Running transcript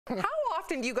How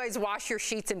often do you guys wash your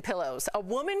sheets and pillows? A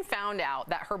woman found out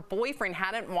that her boyfriend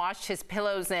hadn't washed his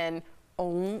pillows in,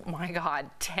 oh my God,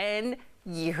 10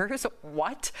 years?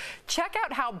 What? Check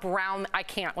out how brown, I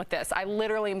can't with this. I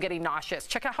literally am getting nauseous.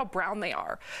 Check out how brown they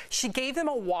are. She gave them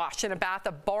a wash and a bath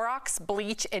of borax,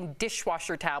 bleach, and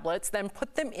dishwasher tablets, then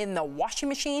put them in the washing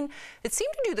machine. It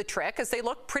seemed to do the trick as they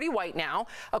look pretty white now.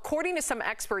 According to some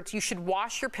experts, you should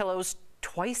wash your pillows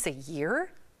twice a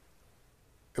year.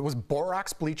 It was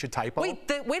borax bleach a typo?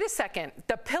 Wait a second.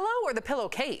 The pillow or the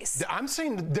pillowcase? I'm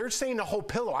saying, they're saying the whole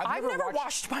pillow. I've never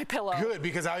washed my pillow. Good,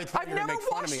 because I thought you were going to make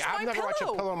fun of me. I've never washed a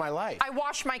pillow in my life.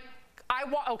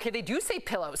 Okay, they do say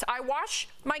pillows. I wash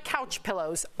my couch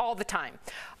pillows all the time.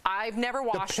 I've never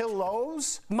washed the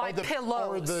pillows. My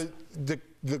pillows. Or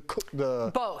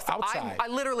the both. Outside. I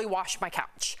literally wash my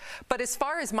couch. But as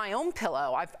far as my own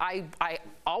pillow, I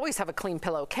always have a clean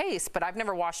pillowcase, but I've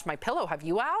never washed my pillow. Have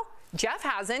you, Al? Jeff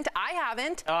hasn't. I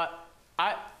haven't.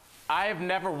 I've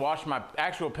never washed my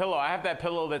actual pillow. I have that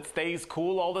pillow that stays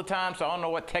cool all the time, so I don't know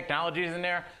what technology is in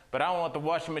there, but I don't want the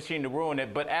washing machine to ruin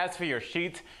it. But as for your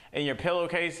sheets and your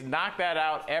pillowcase, knock that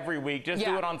out every week. Just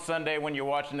do it on Sunday when you're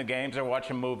watching the games or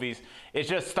watching movies. It's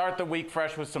just start the week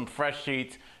fresh with some fresh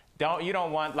sheets. You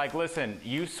don't want, like, listen,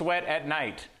 you sweat at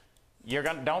night.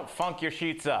 Don't funk your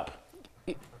sheets up.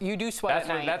 You do sweat at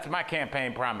night. That's my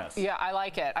campaign promise. Yeah, I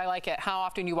like it. I like it. How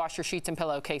often do you wash your sheets and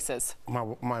pillowcases?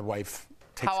 My wife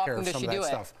takes care of some of that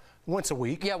stuff. Once a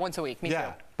week. Yeah, once a week. Me too.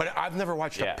 But I've never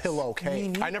watched a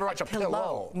pillowcase. I never watched a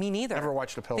pillow. Me neither. Never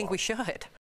watched a pillow. I think we should.